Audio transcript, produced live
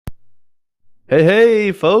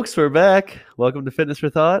Hey, folks, we're back. Welcome to Fitness for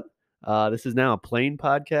Thought. This is now a plane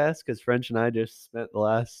podcast because French and I just spent the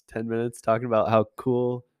last 10 minutes talking about how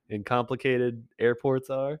cool and complicated airports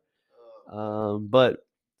are. But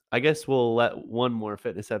I guess we'll let one more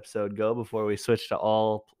fitness episode go before we switch to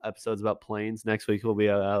all episodes about planes. Next week will be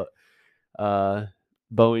about uh,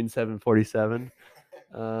 Boeing 747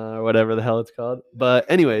 or whatever the hell it's called. But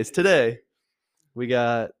anyways, today we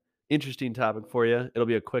got interesting topic for you. It'll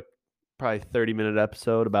be a quick, probably 30-minute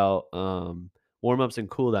episode about warm-ups and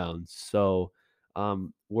cooldowns. So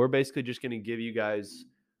we're basically just going to give you guys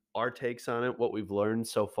our takes on it, what we've learned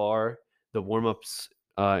so far, the warm-ups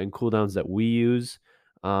and cooldowns that we use,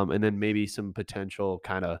 and then maybe some potential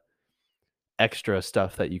kind of extra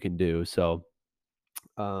stuff that you can do. So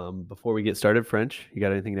before we get started, French, you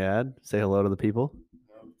got anything to add? Say hello to the people.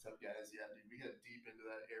 No, what's up, guys? Yeah, dude, we got deep into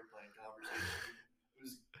that airplane conversation.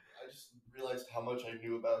 I just realized how much I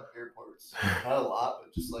knew about airports. Not a lot,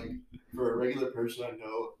 but just like for a regular person, I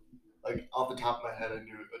know, like off the top of my head, I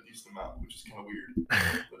knew a decent amount, which is kind of weird.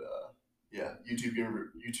 But yeah, YouTube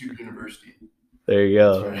University. There you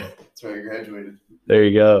go. That's where I graduated. There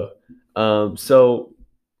you go.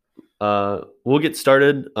 We'll get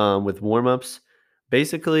started with warm-ups.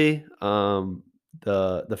 Basically,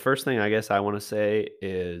 the first thing I guess I want to say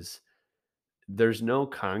is there's no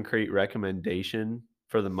concrete recommendation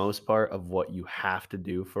for the most part of what you have to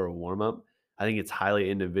do for a warm-up. I think it's highly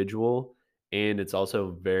individual and it's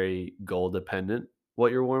also very goal dependent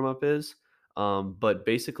what your warm-up is. But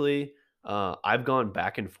basically, I've gone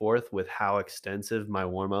back and forth with how extensive my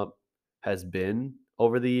warm-up has been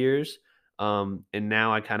over the years. And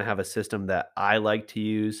now I kind of have a system that I like to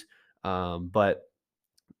use. But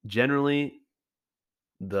generally,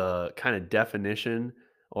 the kind of definition,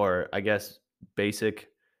 or I guess basic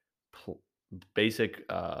pl- basic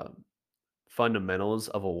fundamentals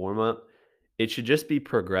of a warm up, it should just be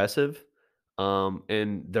progressive.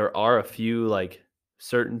 And there are a few like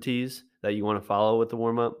certainties that you want to follow with the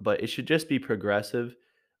warm up, but it should just be progressive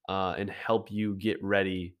and help you get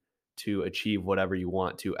ready to achieve whatever you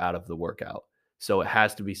want to out of the workout. So it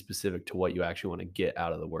has to be specific to what you actually want to get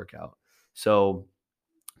out of the workout. So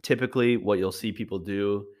typically, what you'll see people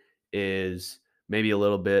do is maybe a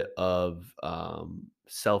little bit of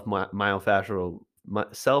self myofascial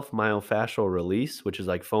release, which is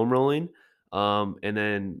like foam rolling, and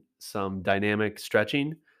then some dynamic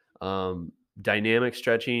stretching. Dynamic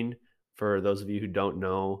stretching, for those of you who don't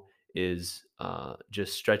know, is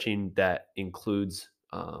just stretching that includes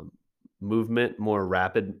movement, more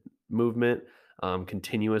rapid movement,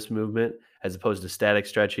 continuous movement, as opposed to static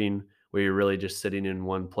stretching, where you're really just sitting in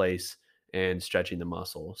one place and stretching the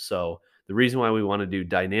muscle. So the reason why we want to do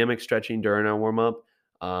dynamic stretching during our warm up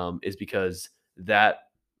is because that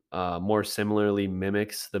more similarly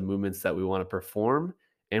mimics the movements that we want to perform.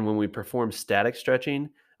 And when we perform static stretching,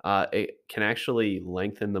 it can actually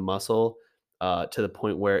lengthen the muscle to the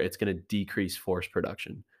point where it's going to decrease force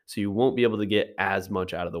production. So you won't be able to get as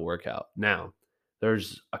much out of the workout. Now,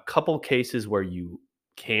 there's a couple cases where you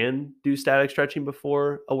can do static stretching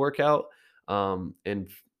before a workout, um, and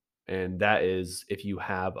and that is if you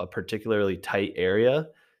have a particularly tight area.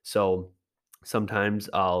 So sometimes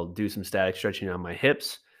I'll do some static stretching on my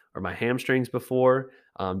hips or my hamstrings before,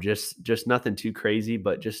 just nothing too crazy,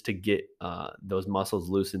 but just to get those muscles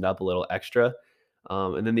loosened up a little extra.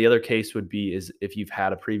 And then the other case would be is if you've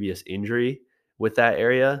had a previous injury with that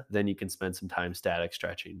area, then you can spend some time static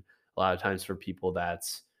stretching. A lot of times for people,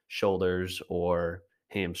 that's shoulders or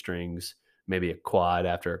hamstrings, maybe a quad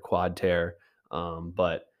after a quad tear.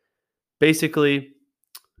 But basically,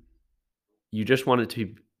 you just want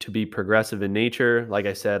it to be progressive in nature. Like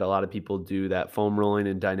I said, a lot of people do that foam rolling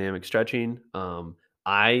and dynamic stretching.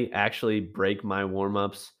 I actually break my warm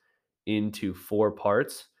ups into 4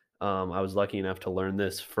 parts. I was lucky enough to learn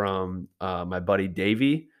this from my buddy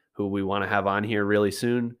Davey, who we want to have on here really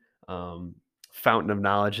soon. Fountain of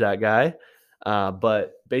knowledge, that guy.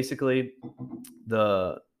 But basically,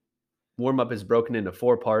 the warm up is broken into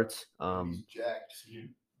 4 parts. He's jacked. So you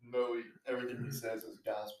know everything he says is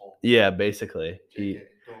gospel. Yeah, basically. JK,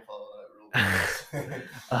 don't follow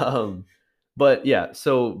that rule. But yeah,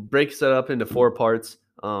 so breaks it up into 4 parts.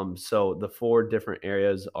 So the 4 different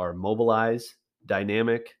areas are mobilize,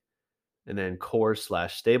 dynamic, and then core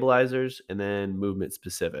slash stabilizers, and then movement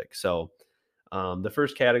specific. So the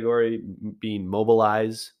first category being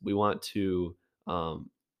mobilize, we want to um,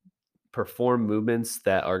 perform movements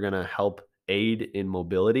that are going to help aid in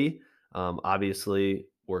mobility. Obviously,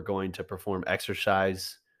 we're going to perform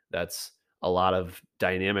exercise that's a lot of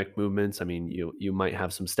dynamic movements. I mean, you might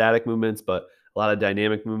have some static movements, but a lot of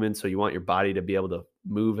dynamic movement. So you want your body to be able to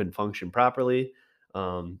move and function properly.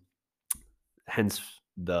 Um, Hence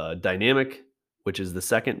the dynamic, which is the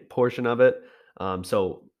second portion of it.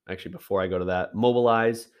 So actually, before I go to that,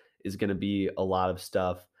 mobilize is going to be a lot of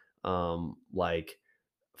stuff like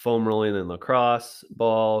foam rolling in lacrosse,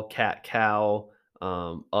 ball, cat cow,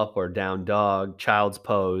 up or down dog, child's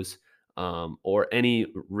pose, or any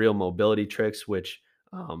real mobility tricks, which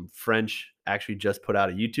French actually just put out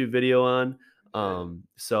a YouTube video on. Okay.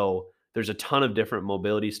 So there's a ton of different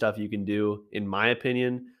mobility stuff you can do. In my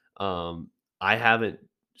opinion, I haven't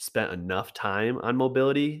spent enough time on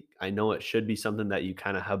mobility. I know it should be something that you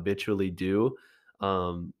kind of habitually do.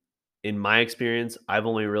 Um, in my experience, I've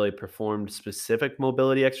only really performed specific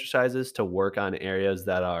mobility exercises to work on areas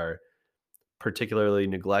that are particularly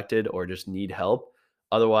neglected or just need help.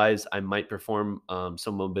 Otherwise, I might perform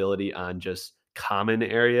some mobility on just common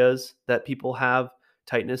areas that people have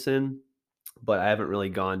tightness in, but I haven't really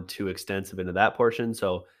gone too extensive into that portion.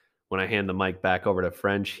 So when I hand the mic back over to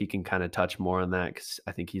French, he can kind of touch more on that because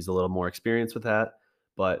I think he's a little more experienced with that.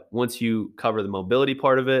 But once you cover the mobility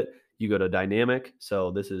part of it, you go to dynamic.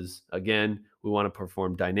 So this is again, we want to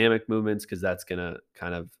perform dynamic movements because that's going to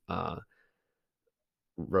kind of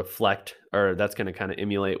reflect or that's going to kind of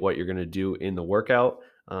emulate what you're going to do in the workout.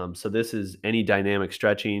 So this is any dynamic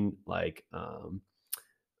stretching like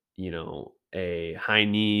a high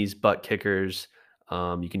knees, butt kickers.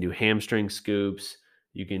 You can do hamstring scoops.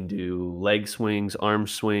 You can do leg swings, arm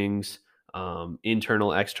swings,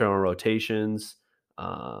 internal, external rotations,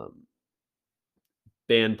 um,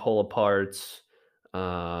 band pull aparts,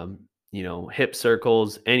 hip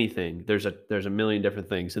circles, anything. There's a million different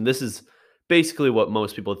things, and this is basically what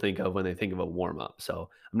most people think of when they think of a warm up. So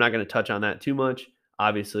I'm not going to touch on that too much.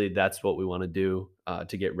 Obviously, that's what we want to do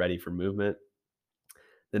to get ready for movement.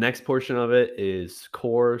 The next portion of it is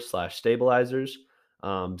core slash stabilizers.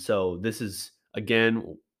 So this is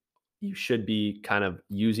again, you should be kind of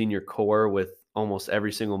using your core with almost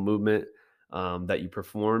every single movement that you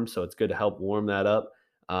perform. So it's good to help warm that up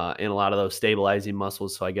and a lot of those stabilizing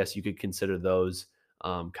muscles. So I guess you could consider those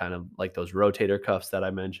kind of like those rotator cuffs that I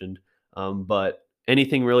mentioned. But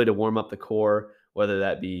anything really to warm up the core, whether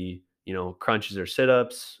that be crunches or sit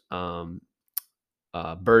ups,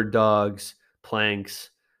 bird dogs, planks,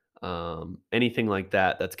 anything like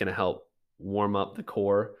that that's going to help warm up the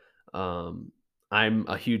core. Um, I'm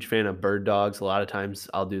a huge fan of bird dogs. A lot of times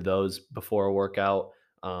I'll do those before a workout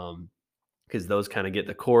because those kind of get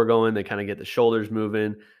the core going. They kind of get the shoulders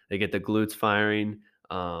moving. They get the glutes firing,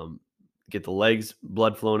 um, get the legs,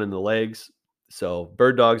 blood flowing in the legs. So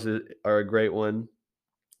bird dogs are a great one.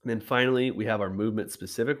 And then finally, we have our movement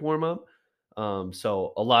specific warm up.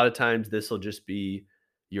 So a lot of times this will just be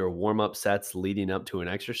your warm up sets leading up to an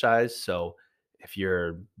exercise. So if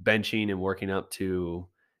you're benching and working up to,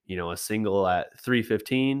 a single at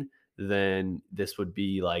 315, then this would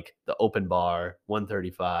be like the open bar,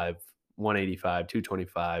 135, 185,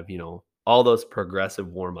 225, all those progressive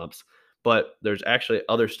warm ups. But there's actually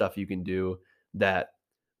other stuff you can do that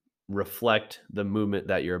reflect the movement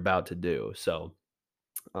that you're about to do. So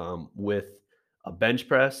with a bench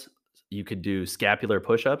press, you could do scapular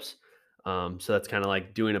push-ups. So that's kind of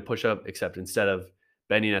like doing a push-up, except instead of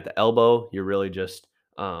bending at the elbow, you're really just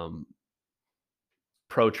um,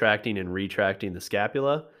 protracting and retracting the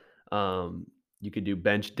scapula. Um, you could do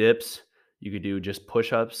bench dips. You could do just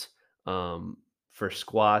push-ups. Um, for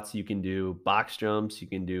squats, you can do box jumps. You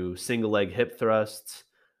can do single leg hip thrusts.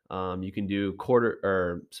 You can do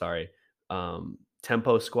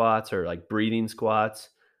tempo squats or like breathing squats.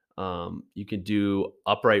 You can do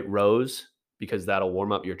upright rows because that'll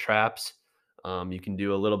warm up your traps. You can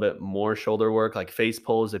do a little bit more shoulder work like face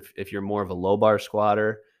pulls if you're more of a low bar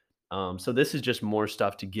squatter. So this is just more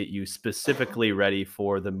stuff to get you specifically ready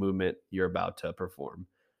for the movement you're about to perform.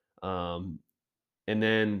 Um, and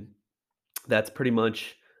then that's pretty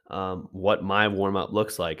much what my warm up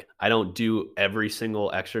looks like. I don't do every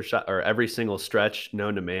single exercise or every single stretch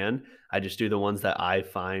known to man. I just do the ones that I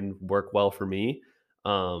find work well for me.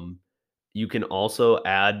 Um, you can also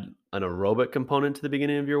add an aerobic component to the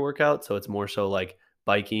beginning of your workout. So it's more so like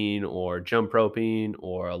biking or jump roping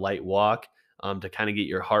or a light walk to kind of get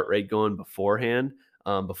your heart rate going beforehand,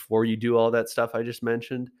 before you do all that stuff I just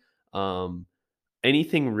mentioned. Um,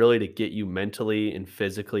 Anything really to get you mentally and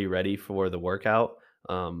physically ready for the workout,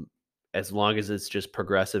 um, as long as it's just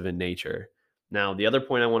progressive in nature. Now, the other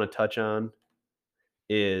point I want to touch on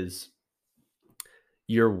is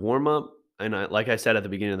your warm up. And like I said at the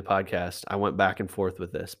beginning of the podcast, I went back and forth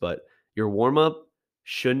with this, but your warm up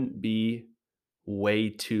shouldn't be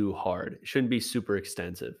way too hard. It shouldn't be super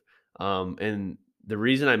extensive. And the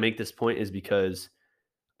reason I make this point is because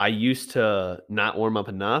I used to not warm up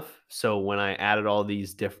enough. So when I added all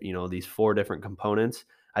these different, these 4 different components,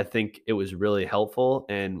 I think it was really helpful.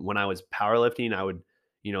 And when I was powerlifting, I would,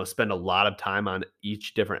 spend a lot of time on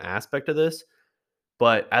each different aspect of this.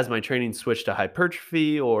 But as my training switched to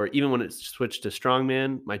hypertrophy, or even when it switched to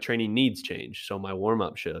strongman, my training needs changed. So my warm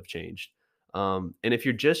up should have changed. And if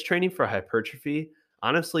you're just training for hypertrophy,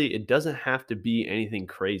 honestly, it doesn't have to be anything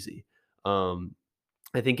crazy. Um,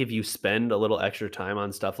 I think if you spend a little extra time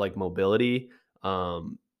on stuff like mobility,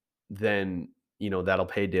 um, then that'll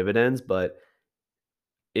pay dividends. But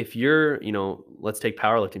if you're, let's take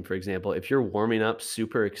powerlifting for example. If you're warming up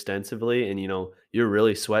super extensively and you're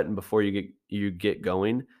really sweating before you get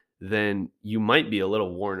going, then you might be a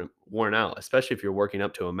little worn out, especially if you're working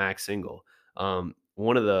up to a max single.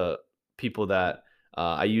 One of the people that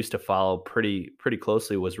I used to follow pretty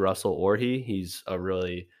closely was Russell Orhe. He's a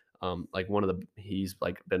really like one of the he's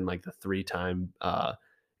like been like the 3-time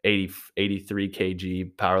 83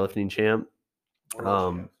 kg powerlifting champ.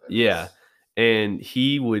 World champ. I Yeah, guess. and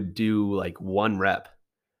he would do, like, 1 rep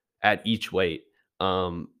at each weight.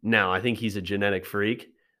 Now I think he's a genetic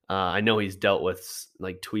freak. I know he's dealt with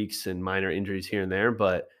like, tweaks and minor injuries here and there,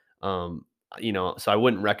 but, so I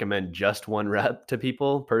wouldn't recommend just 1 rep to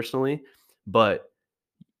people personally, but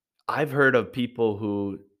I've heard of people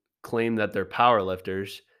who claim that they're power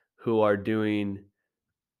lifters who are doing,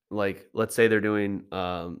 like, let's say they're doing,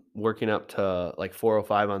 working up to, like,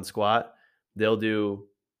 405 on squat. They'll do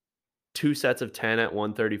 2 sets of 10 at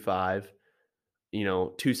 135,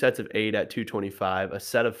 2 sets of 8 at 225, a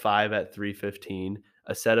set of 5 at 315,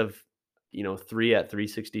 a set of, 3 at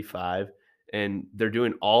 365, and they're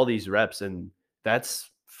doing all these reps, and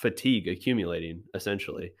that's fatigue accumulating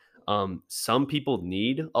essentially. Some people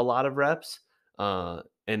need a lot of reps,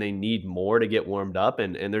 and they need more to get warmed up,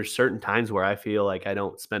 and there's certain times where I feel like I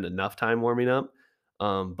don't spend enough time warming up.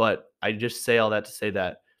 But I just say all that to say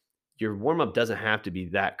that your warm up doesn't have to be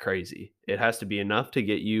that crazy. It has to be enough to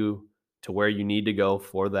get you to where you need to go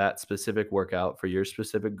for that specific workout for your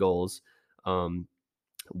specific goals, um,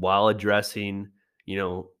 while addressing, you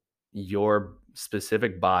know, your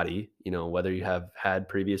specific body, whether you have had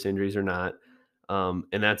previous injuries or not. And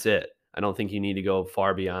that's it. I don't think you need to go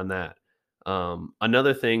far beyond that.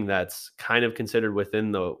 Another thing that's kind of considered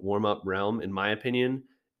within the warm up realm, in my opinion,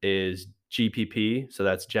 is GPP. So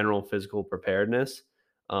that's general physical preparedness.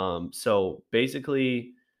 So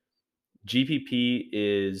basically, GPP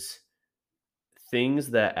is things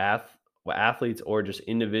that athletes or just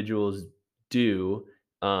individuals do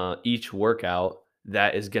each workout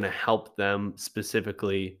that is going to help them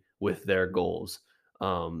specifically with their goals.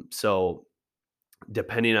 So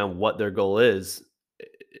depending on what their goal is,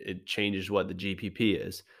 it changes what the GPP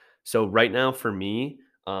is. So right now for me,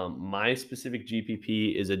 my specific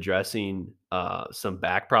GPP is addressing some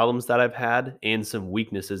back problems that I've had and some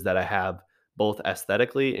weaknesses that I have, both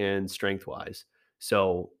aesthetically and strength wise.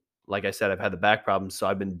 So, like I said, I've had the back problems, so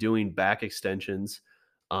I've been doing back extensions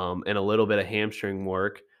and a little bit of hamstring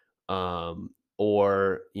work,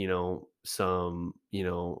 or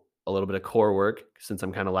a little bit of core work since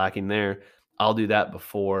I'm kind of lacking there. I'll do that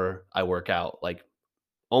before I work out, like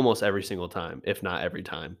almost every single time, if not every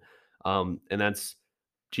time. And that's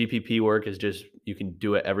GPP work is just you can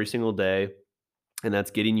do it every single day, and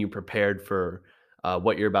that's getting you prepared for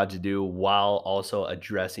what you're about to do while also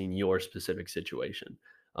addressing your specific situation.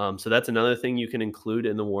 So that's another thing you can include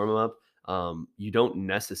in the warm up. You don't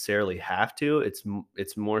necessarily have to. It's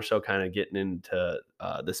more so kind of getting into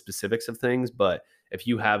the specifics of things. But if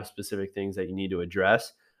you have specific things that you need to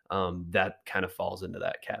address, that kind of falls into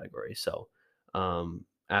that category. So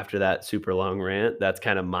after that super long rant, that's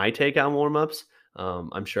kind of my take on warm ups.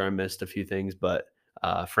 I'm sure I missed a few things, but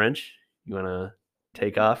French, you want to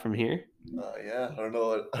take off from here? Yeah, I don't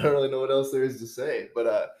know. I don't really know what else there is to say,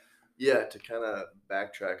 but yeah, to kind of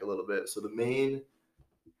backtrack a little bit. So the main,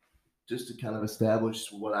 just to kind of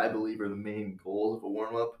establish what I believe are the main goals of a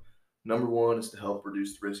warm up. Number one is to help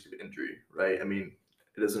reduce the risk of injury. Right. I mean,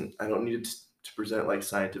 it doesn't. I don't need to present like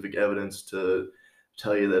scientific evidence to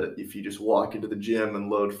tell you that if you just walk into the gym and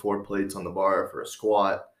load 4 plates on the bar for a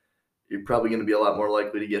squat, you're probably going to be a lot more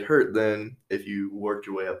likely to get hurt than if you worked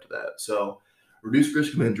your way up to that. So, reduced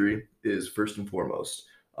risk of injury is first and foremost.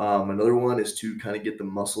 Another one is to kind of get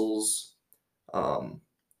um,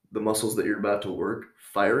 the muscles that you're about to work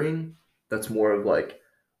firing. That's more of like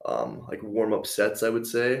warm up sets, I would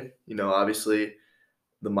say. Obviously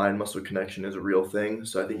the mind muscle connection is a real thing.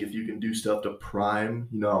 So I think if you can do stuff to prime,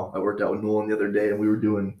 I worked out with Nolan the other day and we were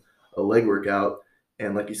doing a leg workout.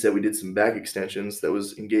 And like you said, we did some back extensions that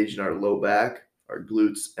was engaging our low back, our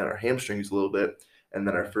glutes, and our hamstrings a little bit. And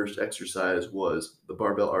then our first exercise was the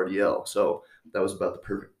barbell RDL. So that was about the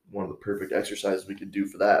perfect one of the perfect exercises we could do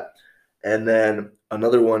for that. And then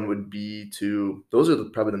another one would be to those are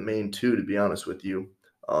probably the main two, to be honest with you.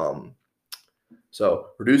 Um, so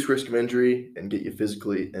reduce risk of injury and get you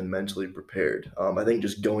physically and mentally prepared. I think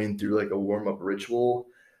just going through like a warm up ritual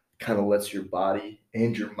kind of lets your body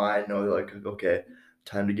and your mind know like, okay,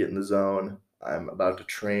 time to get in the zone. I'm about to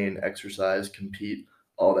train, exercise, compete,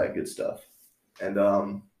 all that good stuff. And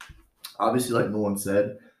obviously, like Nolan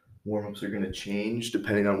said, warm ups are going to change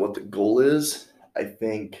depending on what the goal is. I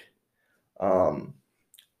think um,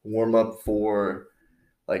 warm up for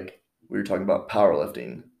like we were talking about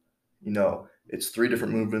powerlifting, it's three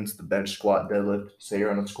different movements: the bench, squat, deadlift. Say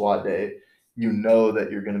you're on a squat day, you know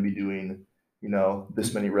that you're going to be doing,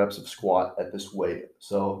 this many reps of squat at this weight.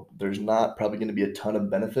 So there's not probably going to be a ton of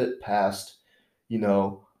benefit past, you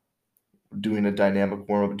know, doing a dynamic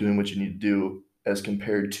warm up, doing what you need to do, as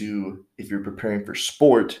compared to if you're preparing for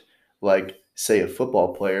sport, like say a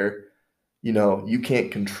football player, you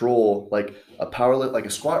can't control like a power lift, like a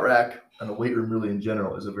squat rack and a weight room really in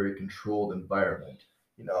general is a very controlled environment.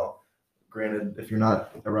 You know, Granted, if you're not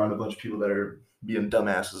around a bunch of people that are being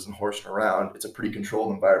dumbasses and horsing around, it's a pretty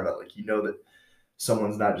controlled environment. Like that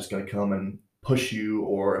someone's not just going to come and push you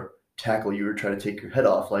or tackle you or try to take your head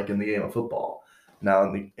off like in the game of football.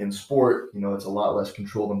 Now in sport, it's a lot less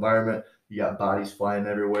controlled environment. You got bodies flying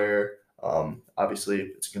everywhere.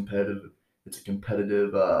 Obviously, It's a competitive. It's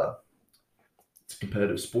a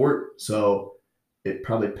competitive sport, so it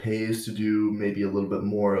probably pays to do maybe a little bit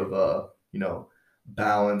more of a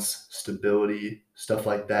balance, stability, stuff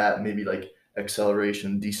like that. Maybe like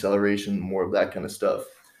acceleration, deceleration, more of that kind of stuff.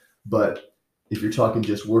 But if you're talking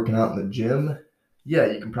just working out in the gym, yeah,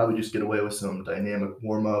 you can probably just get away with some dynamic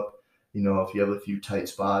warm up. If you have a few tight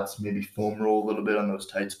spots, maybe foam roll a little bit on those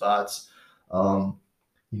tight spots. Um,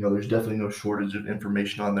 there's definitely no shortage of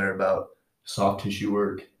information on there about soft tissue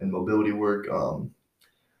work and mobility work.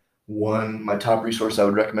 My top resource I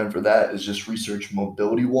would recommend for that is just research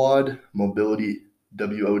Mobility WOD, Mobility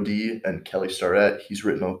WOD, and Kelly Starrett. He's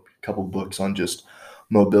written a couple books on just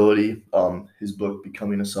mobility. His book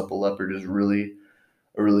Becoming a Supple Leopard is really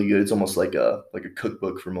good. It's almost like a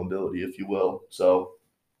cookbook for mobility, if you will. So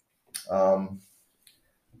um,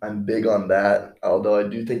 I'm big on that. Although I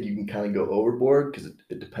do think you can kind of go overboard because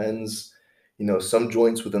it depends. Some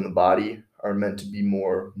joints within the body are meant to be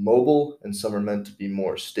more mobile and some are meant to be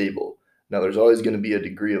more stable. Now, there's always going to be a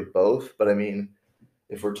degree of both, but I mean,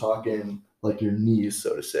 if we're talking like your knees,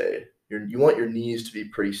 so to say, you want your knees to be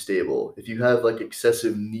pretty stable. If you have like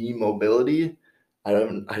excessive knee mobility, I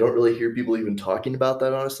don't really hear people even talking about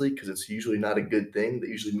that honestly, because it's usually not a good thing. That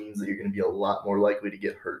usually means that you're going to be a lot more likely to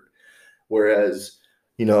get hurt. Whereas,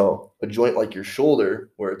 a joint like your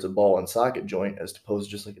shoulder, where it's a ball and socket joint, as opposed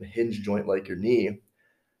to just like a hinge joint like your knee,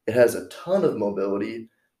 it has a ton of mobility,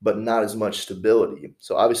 but not as much stability.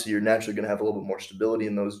 So obviously, you're naturally going to have a little bit more stability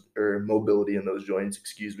in those, or mobility in those joints,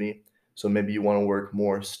 excuse me. So maybe you want to work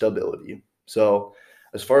more stability. So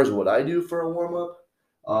as far as what I do for a warm up,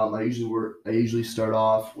 I usually start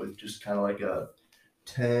off with just kind of like a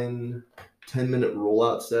 10 minute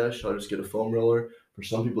rollout sesh. I'll just get a foam roller. For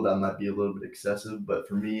some people, that might be a little bit excessive, but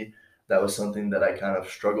for me, that was something that I kind of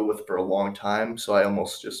struggled with for a long time. So I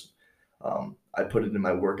almost just I put it in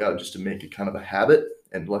my workout just to make it kind of a habit,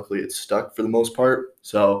 and luckily it's stuck for the most part.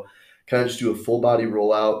 So kind of just do a full body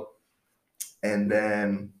rollout, and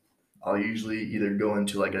then I'll usually either go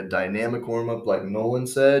into like a dynamic warm up, like Nolan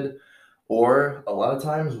said, or a lot of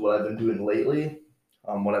times what I've been doing lately,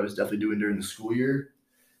 what I was definitely doing during the school year,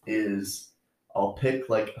 is I'll pick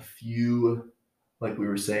like a few, like we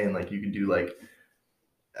were saying, like you could do like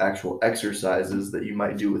actual exercises that you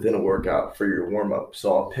might do within a workout for your warm up.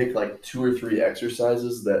 So I'll pick like two or three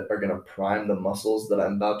exercises that are going to prime the muscles that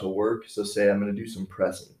I'm about to work. So say I'm going to do some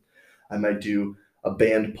pressing. I might do a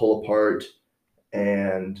band pull apart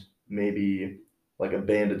and maybe like a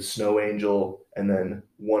banded snow angel and then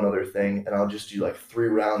one other thing. And I'll just do like 3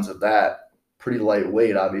 rounds of that, pretty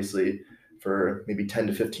lightweight, obviously, for maybe 10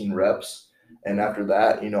 to 15 reps. And after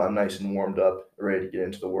that, I'm nice and warmed up, ready to get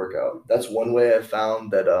into the workout. That's one way I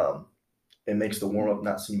found that it makes the warm up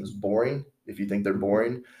not seem as boring if you think they're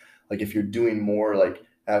boring. Like if you're doing more like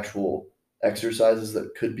actual exercises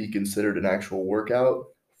that could be considered an actual workout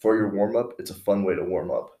for your warm up, it's a fun way to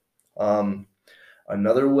warm up. Um,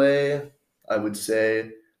 Another way I would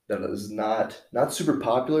say that is not super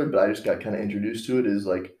popular, but I just got kind of introduced to it is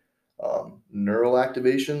like neural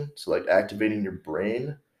activation. So like activating your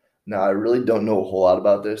brain. Now I really don't know a whole lot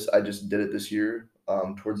about this. I just did it this year,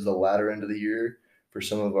 towards the latter end of the year for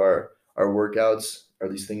some of our our workouts are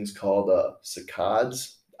these things called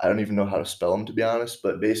saccades. I don't even know how to spell them to be honest,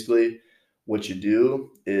 but basically, what you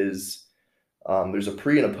do is there's a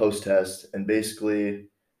pre and a post test, and basically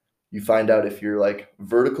you find out if you're like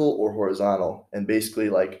vertical or horizontal, and basically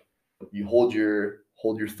like you hold your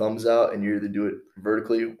thumbs out and you either do it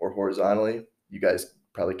vertically or horizontally. You guys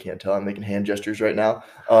probably can't tell I'm making hand gestures right now.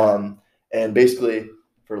 And basically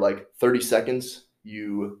for like 30 seconds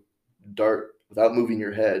you dart without moving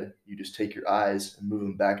your head. You just take your eyes and move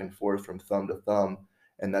them back and forth from thumb to thumb,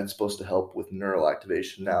 and that's supposed to help with neural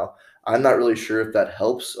activation. Now, I'm not really sure if that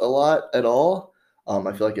helps a lot at all.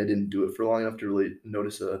 I feel like I didn't do it for long enough to really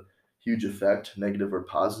notice a huge effect, negative or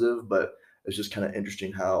positive, but it's just kind of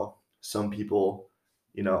interesting how some people,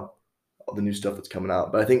 you know, all the new stuff that's coming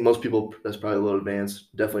out. But I think most people, that's probably a little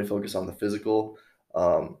advanced, definitely focus on the physical.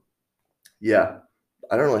 Um, yeah,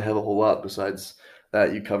 I don't really have a whole lot besides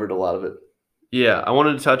that. You covered a lot of it. Yeah, I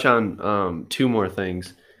wanted to touch on two more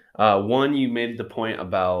things. One, you made the point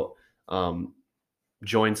about um,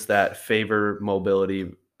 joints that favor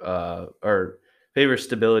mobility or favor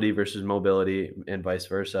stability versus mobility and vice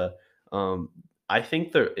versa. Um, I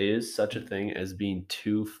think there is such a thing as being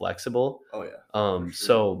too flexible. Oh yeah, for sure.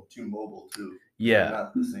 So Too mobile too, because they're yeah,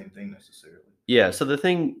 not the same thing necessarily. yeah. So the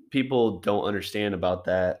thing people don't understand about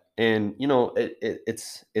that, and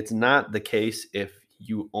it's not the case if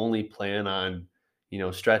you only plan on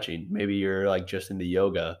stretching. Maybe you're like just into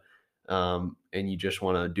yoga, and you just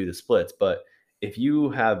want to do the splits. But if you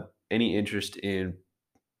have any interest in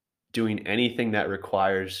doing anything that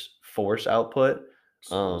requires force output,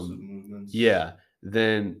 Explosive um, movements, yeah,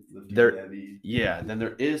 then lifting there, heavy. yeah, then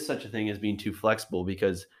there is such a thing as being too flexible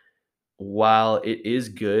because while it is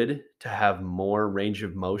good to have more range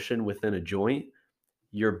of motion within a joint,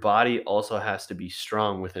 your body also has to be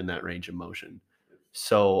strong within that range of motion.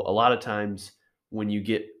 So a lot of times when you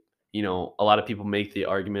get, a lot of people make the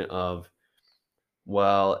argument of,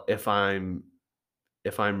 well, if I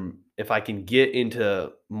can get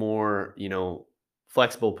into more,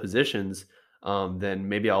 flexible positions, then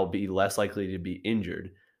maybe I'll be less likely to be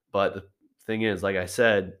injured. But the thing is, like I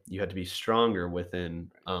said, you have to be stronger within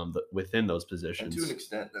those And to an positions.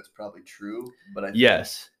 extent, that's probably true. But I think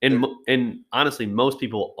Yes, and there, and honestly, most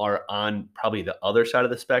people are on probably the other side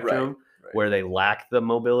of the right, spectrum right, where they lack the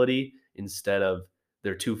mobility instead of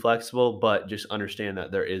they're too flexible. But just understand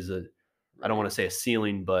that there is a, I don't right. want to say a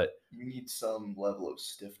ceiling, but You need some level of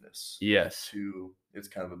stiffness yes, to. It's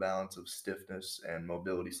kind of a balance of stiffness and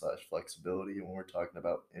mobility slash flexibility when we're talking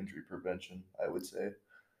about injury prevention, I would say.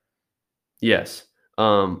 yes.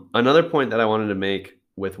 Another point that I wanted to make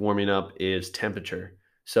with warming up is temperature.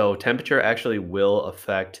 So temperature actually will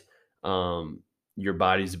affect your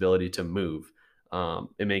body's ability to move.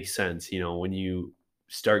 It makes sense, when you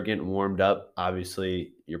start getting warmed up.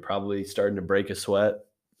 Obviously, you're probably starting to break a sweat,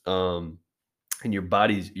 um, and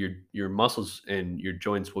your muscles and your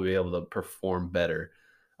joints will be able to perform better.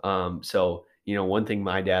 So one thing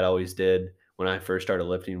my dad always did when I first started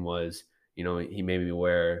lifting was he made me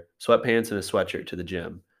wear sweatpants and a sweatshirt to the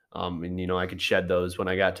gym. And I could shed those when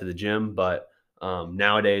I got to the gym, but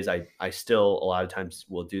nowadays I still a lot of times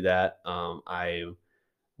will do that. I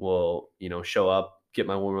will show up, get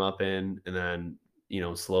my warm up in, and then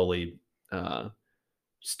slowly uh,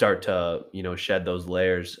 start to shed those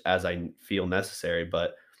layers as I feel necessary.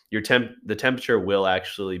 But the temperature will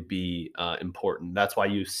actually be important. That's why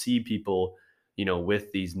you see people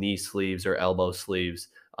with these knee sleeves or elbow sleeves.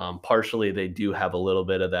 Partially, they do have a little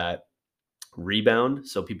bit of that rebound,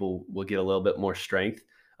 so people will get a little bit more strength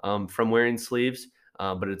from wearing sleeves.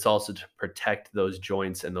 But it's also to protect those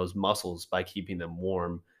joints and those muscles by keeping them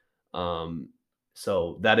warm. Um,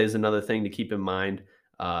 so that is another thing to keep in mind.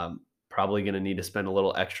 Probably going to need to spend a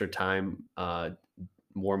little extra time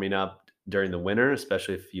warming up during the winter,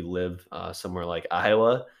 especially if you live somewhere like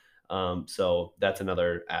Iowa. So that's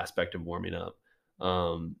another aspect of warming up.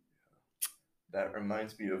 Um, That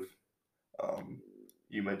reminds me of um,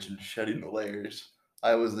 you mentioned shedding the layers.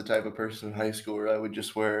 I was the type of person in high school where I would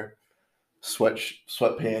just wear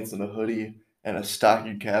sweatpants and a hoodie and a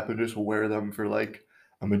stocking cap and just wear them for like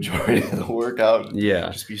a majority of the workout and yeah,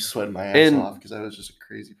 just be sweating my ass and off because I was just a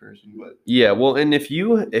crazy person. But yeah, well, and if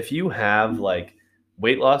you have like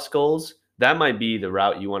weight loss goals, that might be the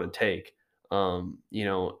route you want to take.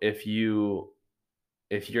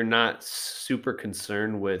 If you're not super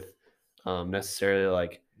concerned with necessarily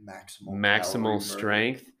like maximal calorie maximal burn.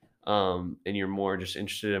 strength, and you're more just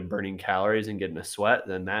interested in burning calories and getting a sweat,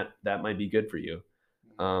 then that might be good for you.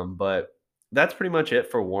 But that's pretty much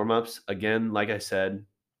it for warm ups. Again, like I said,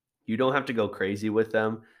 you don't have to go crazy with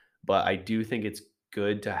them, but I do think it's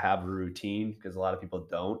good to have a routine because a lot of people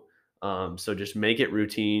don't. So just make it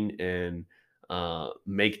routine and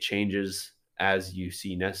make changes as you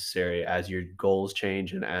see necessary, as your goals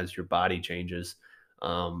change and as your body changes.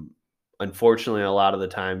 Um, Unfortunately, a lot of the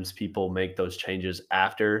times people make those changes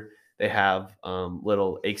after they have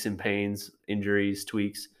little aches and pains, injuries,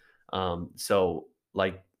 tweaks. So,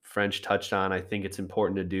 like French touched on, I think it's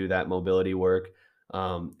important to do that mobility work,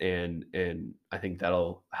 and I think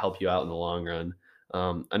that'll help you out in the long run.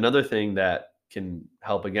 Another thing that can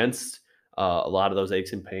help against a lot of those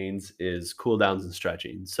aches and pains is cool downs and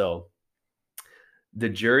stretching. So the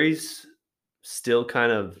jury's still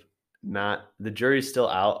kind of not the jury's still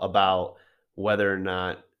out about whether or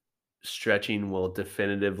not stretching will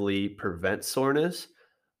definitively prevent soreness.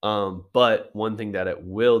 But one thing that it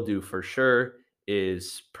will do for sure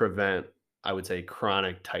is prevent, I would say,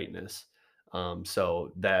 chronic tightness.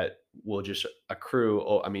 So that will just accrue.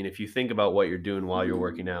 Oh, I mean, if you think about what you're doing while you're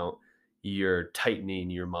working out, you're tightening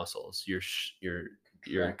your muscles. You're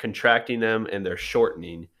Contracting. contracting them, and they're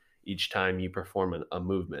shortening each time you perform a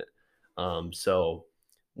movement. So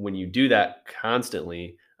when you do that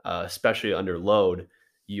constantly, especially under load,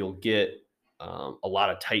 you'll get a lot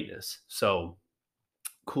of tightness. So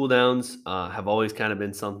cooldowns have always kind of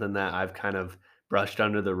been something that I've kind of brushed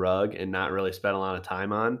under the rug and not really spent a lot of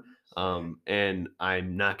time on. Same. And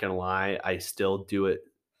I'm not gonna lie, I still do it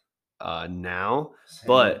now, Same.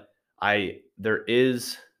 but I there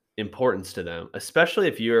is importance to them, especially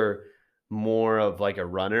if you're more of like a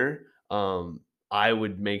runner. I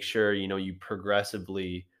would make sure you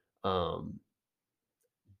progressively um,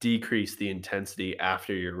 decrease the intensity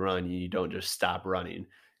after your run. You don't just stop running,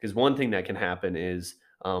 because one thing that can happen is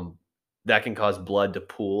that can cause blood to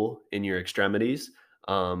pool in your extremities,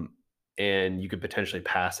 um, and you could potentially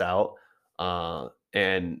pass out.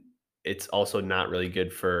 And it's also not really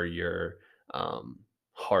good for your um,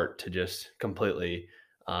 heart to just completely,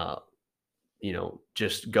 uh,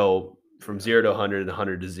 just go from Yeah. 0 to 100 and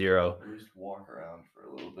 100 to 0. At least walk around for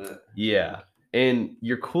a little bit. Yeah, and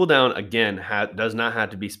your cooldown again does not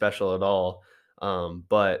have to be special at all,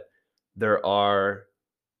 but there are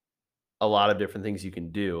a lot of different things you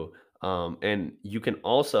can do, and you can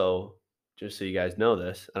also, just so you guys know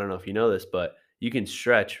this, I don't know if you know this, but you can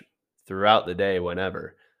stretch throughout the day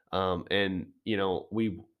whenever, and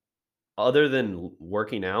we other than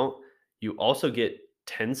working out, you also get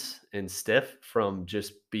tense and stiff from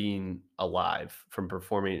just being alive, from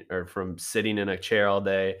performing or from sitting in a chair all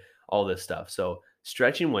day, all this stuff. So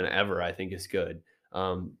stretching whenever I think is good.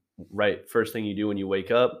 Right, first thing you do when you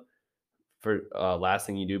wake up, for last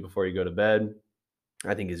thing you do before you go to bed,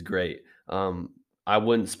 I think is great. I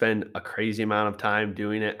wouldn't spend a crazy amount of time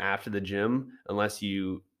doing it after the gym unless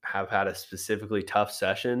you have had a specifically tough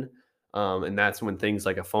session, and that's when things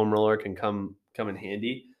like a foam roller can come in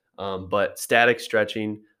handy. But static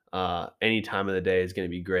stretching any time of the day is going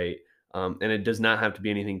to be great, and it does not have to be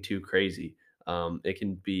anything too crazy. It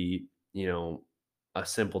can be a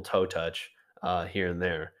simple toe touch here and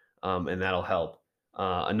there, and that'll help.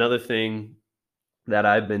 Another thing that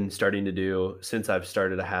I've been starting to do since I've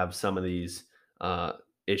started to have some of these uh,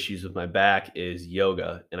 issues with my back is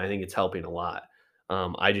yoga, and I think it's helping a lot.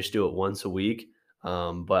 I just do it once a week,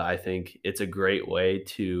 but I think it's a great way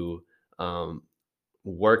to um,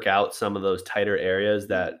 work out some of those tighter areas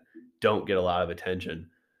that don't get a lot of attention.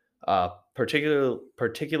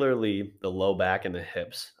 Particularly the low back and the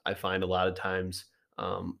hips. I find a lot of times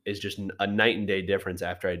is just a night and day difference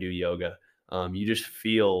after I do yoga. You just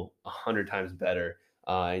feel 100 times better,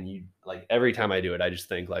 and you like every time I do it, I just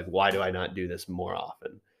think like, why do I not do this more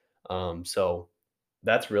often? So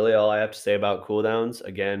that's really all I have to say about cooldowns.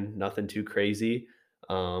 Again, nothing too crazy,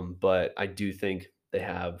 but I do think they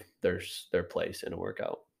have their place in a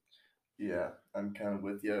workout. Yeah, I'm kind of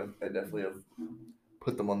with you. I definitely have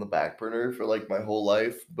put them on the back burner for like my whole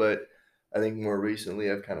life, but I think more recently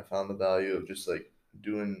I've kind of found the value of just like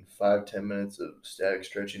doing 5-10 minutes of static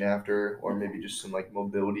stretching after, or maybe just some like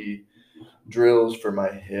mobility drills for my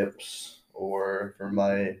hips or for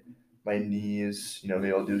my knees.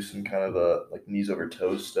 Maybe I'll do some kind of a like knees over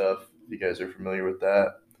toes stuff. If you guys are familiar with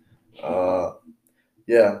that. Uh,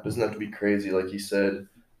 yeah, doesn't have to be crazy, like you said.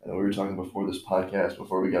 I know we were talking before this podcast,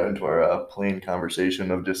 before we got into our plain conversation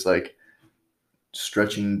of just like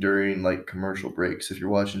stretching during like commercial breaks. If you're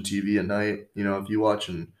watching TV at night, if you watch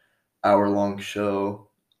an hour-long show,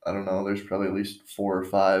 I don't know, there's probably at least 4 or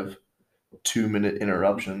 5 2-minute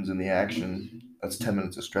interruptions in the action. That's 10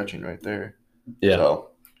 minutes of stretching right there. Yeah. So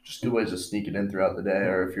just good ways to sneak it in throughout the day.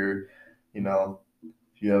 Or if you're, you know,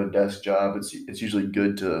 if you have a desk job, it's usually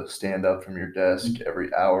good to stand up from your desk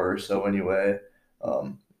every hour or so anyway.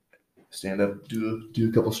 Um, Stand up, do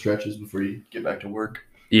a couple stretches before you get back to work.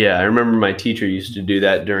 Yeah, I remember my teacher used to do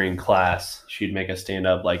that during class. She'd make us stand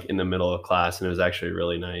up like in the middle of class, and it was actually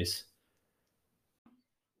really nice.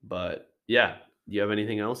 But yeah, do you have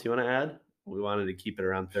anything else you want to add? We wanted to keep it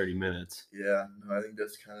around 30 minutes. Yeah, no, I think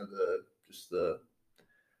that's kind of just the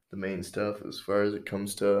main stuff as far as it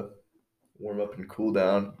comes to warm up and cool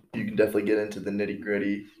down. You can definitely get into the nitty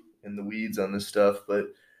gritty and the weeds on this stuff, but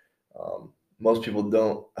most people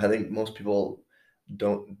don't. I think most people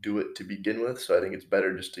don't do it to begin with. So I think it's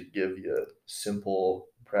better just to give you simple,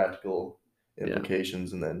 practical Yeah.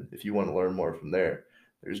 implications, and then if you want to learn more from there,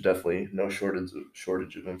 there's definitely no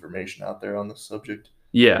shortage of information out there on this subject.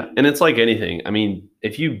 Yeah, and it's like anything. I mean,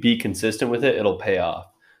 if you be consistent with it, it'll pay off.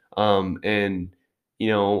 And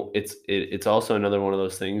it's also another one of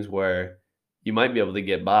those things where you might be able to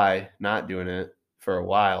get by not doing it for a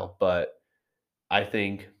while, but I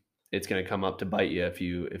think it's going to come up to bite you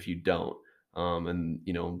if you don't. And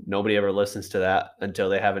nobody ever listens to that until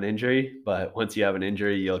they have an injury. But once you have an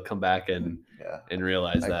injury, you'll come back Yeah, and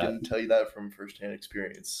realize I that. can tell you that from firsthand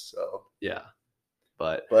experience. So, Yeah,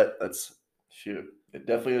 but but that's shoot, it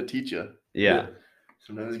definitely will teach you. yeah,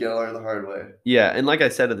 Sometimes you gotta learn the hard way. yeah, and like I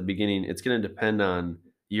said at the beginning, it's going to depend on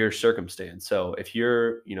your circumstance. So if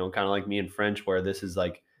you're, kind of like me in French, where this is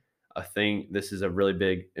like a thing, this is a really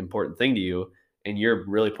big, important thing to you, and you're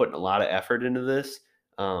really putting a lot of effort into this,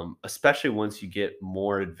 especially once you get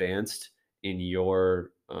more advanced in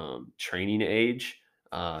your training age.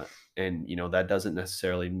 And, that doesn't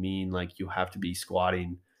necessarily mean like you have to be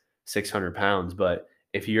squatting 600 pounds, but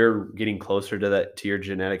if you're getting closer to that, to your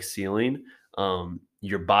genetic ceiling,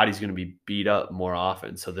 your body's going to be beat up more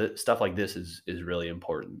often. So stuff like this is really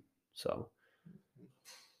important. So,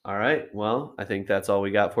 all right. Well, I think that's all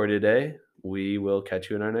we got for today. We will catch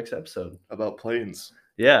you in our next episode. About planes.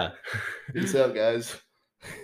 Yeah. Peace out, guys.